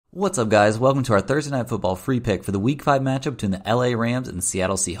What's up, guys? Welcome to our Thursday Night Football free pick for the Week 5 matchup between the LA Rams and the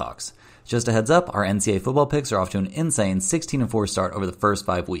Seattle Seahawks. Just a heads up, our NCAA football picks are off to an insane 16-4 start over the first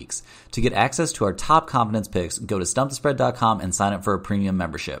 5 weeks. To get access to our top confidence picks, go to StumpTheSpread.com and sign up for a premium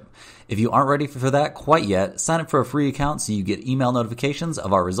membership. If you aren't ready for that quite yet, sign up for a free account so you get email notifications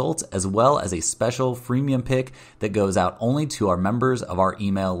of our results as well as a special freemium pick that goes out only to our members of our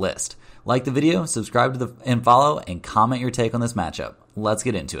email list. Like the video, subscribe to and follow, and comment your take on this matchup. Let's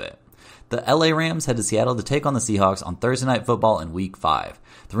get into it. The LA Rams head to Seattle to take on the Seahawks on Thursday Night Football in Week 5.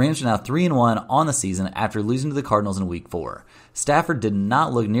 The Rams are now 3-1 on the season after losing to the Cardinals in Week 4. Stafford did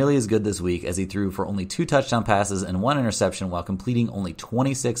not look nearly as good this week as he threw for only 2 touchdown passes and 1 interception while completing only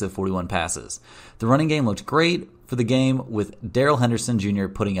 26 of 41 passes. The running game looked great for the game, with Darrell Henderson Jr.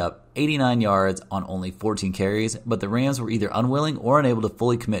 putting up 89 yards on only 14 carries, but the Rams were either unwilling or unable to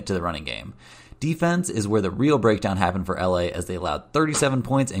fully commit to the running game. Defense is where the real breakdown happened for LA, as they allowed 37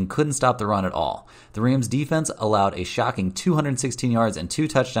 points and couldn't stop the run at all. The Rams defense allowed a shocking 216 yards and 2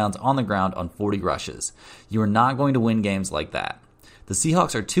 touchdowns on the ground on 40 rushes. You are not going to win games like that. The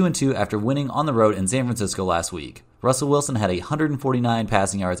Seahawks are 2-2 after winning on the road in San Francisco last week. Russell Wilson had 149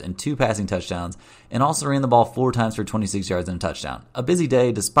 passing yards and 2 passing touchdowns, and also ran the ball 4 times for 26 yards and a touchdown. A busy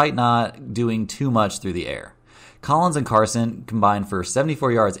day despite not doing too much through the air. Collins and Carson combined for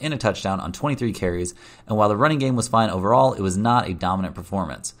 74 yards and a touchdown on 23 carries, and while the running game was fine overall, it was not a dominant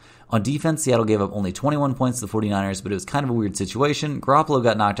performance. On defense, Seattle gave up only 21 points to the 49ers, but it was kind of a weird situation. Garoppolo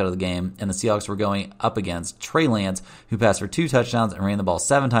got knocked out of the game, and the Seahawks were going up against Trey Lance, who passed for 2 touchdowns and ran the ball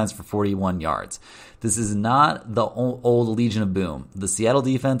 7 times for 41 yards. This is not the old Legion of Boom. The Seattle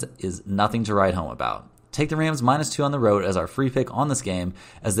defense is nothing to write home about. Take the Rams -2 on the road as our free pick on this game,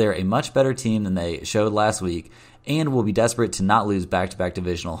 as they're a much better team than they showed last week, and will be desperate to not lose back-to-back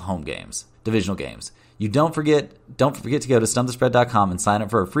divisional games. You don't forget to go to StumpTheSpread.com and sign up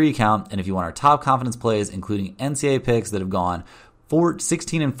for a free account. And if you want our top confidence plays, including NCAA picks that have gone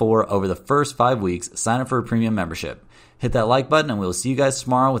 16-4 over the first 5 weeks, sign up for a premium membership. Hit that like button, and we will see you guys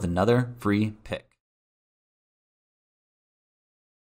tomorrow with another free pick.